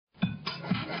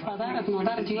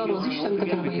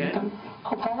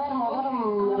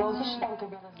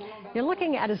You're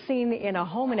looking at a scene in a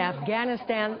home in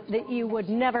Afghanistan that you would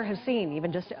never have seen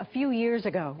even just a few years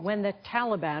ago when the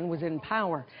Taliban was in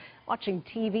power. Watching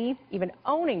TV, even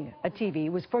owning a TV,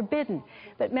 was forbidden.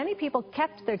 But many people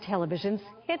kept their televisions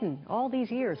hidden all these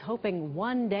years, hoping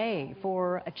one day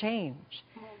for a change.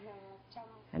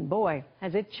 And boy,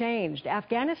 has it changed.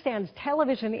 Afghanistan's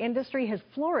television industry has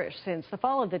flourished since the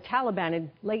fall of the Taliban in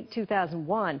late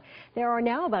 2001. There are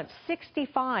now about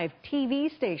 65 TV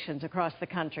stations across the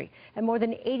country, and more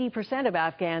than 80% of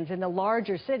Afghans in the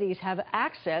larger cities have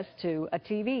access to a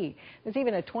TV. There's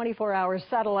even a 24-hour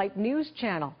satellite news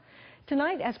channel.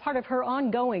 Tonight, as part of her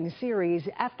ongoing series,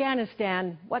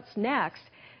 Afghanistan, What's Next?,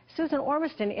 Susan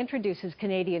Ormiston introduces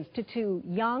Canadians to two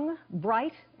young,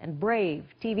 bright, and brave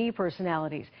TV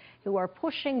personalities who are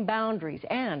pushing boundaries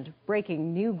and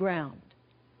breaking new ground.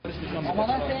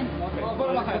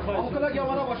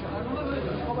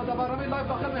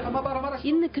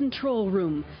 In the control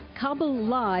room, Kabul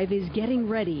Live is getting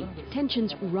ready,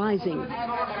 tensions rising.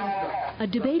 A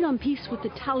debate on peace with the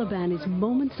Taliban is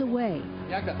moments away.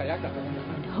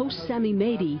 And host Sami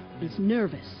Mehdi is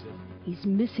nervous. He's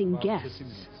missing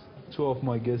guests. Two of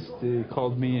my guests, they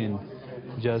called me in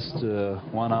just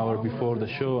 1 hour before the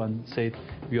show and said,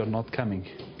 "We are not coming."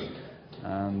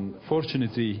 And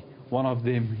fortunately, one of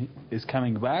them is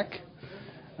coming back,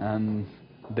 and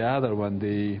the other one,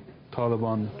 the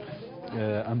Taliban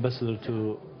ambassador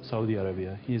to Saudi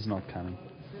Arabia, he is not coming.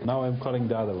 Now I'm calling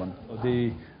the other one,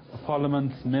 the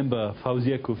Parliament member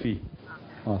Fawzia Kofi.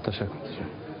 Oh, tashakkur.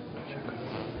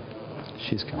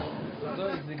 She's coming.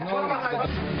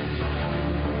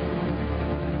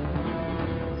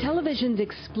 Television's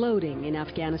exploding in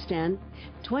Afghanistan.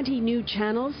 20 new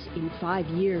channels in 5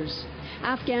 years.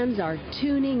 Afghans are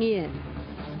tuning in,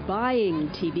 buying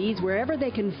TVs wherever they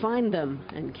can find them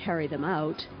and carry them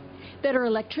out. Better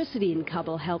electricity in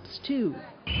Kabul helps too.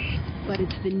 But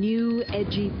it's the new,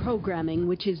 edgy programming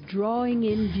which is drawing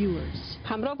in viewers.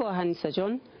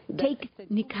 Take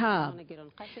Niqab.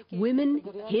 Women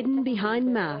hidden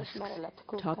behind masks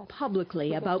talk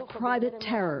publicly about private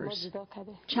terrors,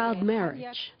 child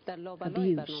marriage,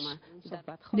 abuse.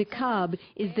 Niqab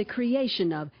is the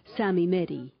creation of Sami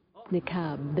Mehdi.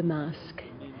 Niqab, the mask.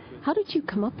 How did you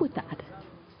come up with that?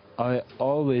 I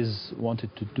always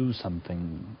wanted to do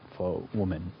something for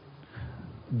women.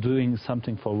 Doing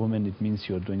something for women, it means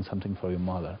you're doing something for your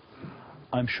mother.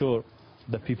 I'm sure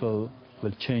the people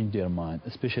will change their mind,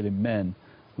 especially men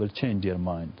will change their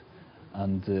mind,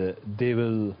 and they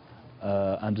will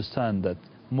understand that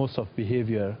most of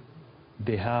behavior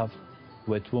they have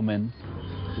with women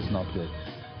is not good,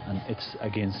 and it's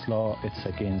against law, it's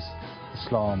against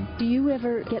Islam. Do you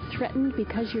ever get threatened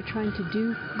because you're trying to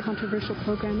do controversial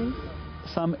programming?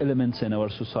 Some elements in our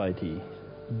society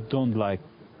don't like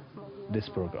this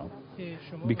program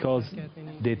because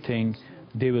they think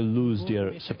they will lose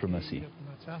their supremacy.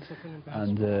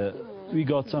 And we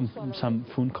got some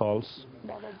phone calls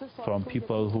from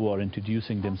people who are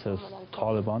introducing themselves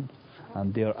Taliban,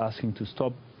 and they are asking to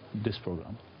stop this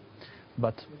program.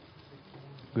 But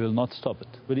we will not stop it.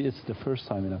 But it's the first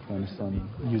time in Afghanistan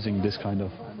using this kind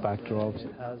of backdrop.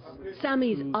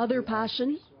 Sami's other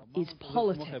passion is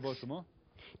politics.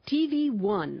 TV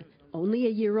One, only a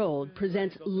year old,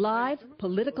 presents live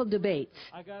political debates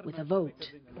with a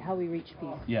vote. How we reach peace.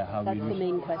 Yeah, how that's we reach. The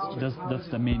main question. That's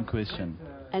the main question.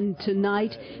 And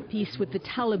tonight, peace with the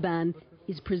Taliban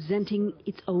is presenting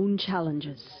its own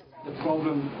challenges. The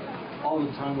problem all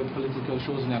the time with political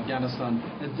shows in Afghanistan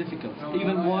is difficult.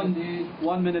 Even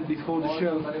one minute before the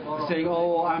show, saying,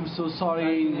 "Oh, I'm so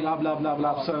sorry," blah blah blah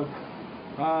blah. So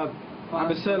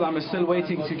I'm still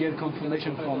waiting to get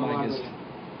confirmation from my guest.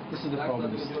 This is the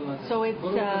problem. So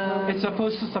it's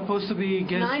supposed to be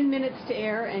guest. 9 minutes to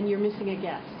air, and you're missing a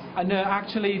guest. No,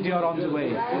 actually, they are on the way.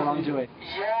 They're on the way.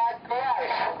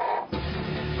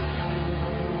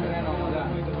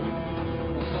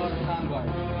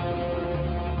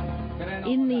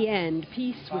 In the end,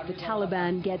 peace with the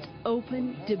Taliban gets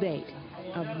open debate,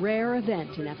 a rare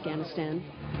event in Afghanistan.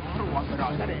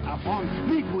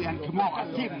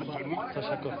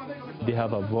 They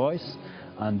have a voice,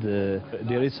 and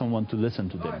there is someone to listen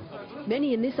to them.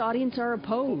 Many in this audience are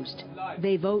opposed.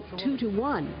 They vote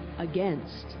 2-1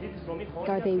 against.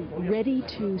 Are they ready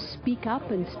to speak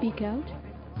up and speak out?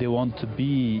 They want to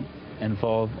be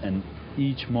involved in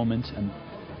each moment and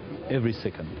every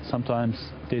second. Sometimes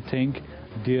they think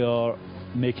they are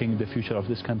making the future of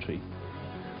this country.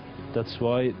 That's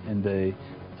why in the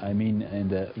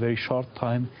very short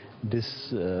time, this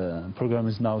program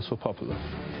is now so popular.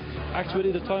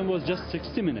 Actually, the time was just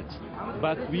 60 minutes,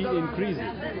 but we increased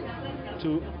it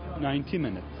to 90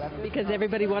 minutes. Because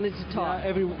everybody wanted to talk. Yeah,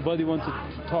 everybody wanted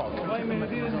to talk.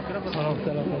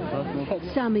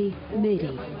 Sami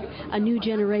Mehdi, a new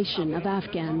generation of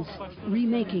Afghans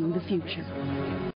remaking the future.